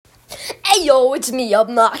Hey yo, it's me,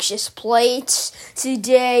 Obnoxious Plates.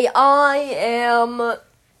 Today I am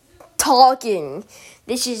talking.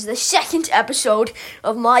 This is the second episode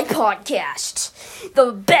of my podcast.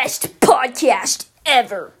 The best podcast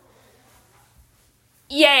ever.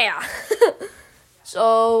 Yeah.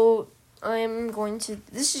 So, this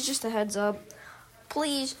is just a heads up.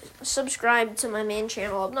 Please subscribe to my main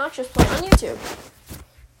channel, Obnoxious Plate, on YouTube.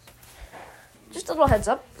 Just a little heads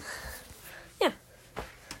up. Yeah.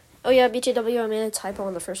 Oh yeah, BTW, I made a typo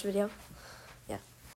in the first video.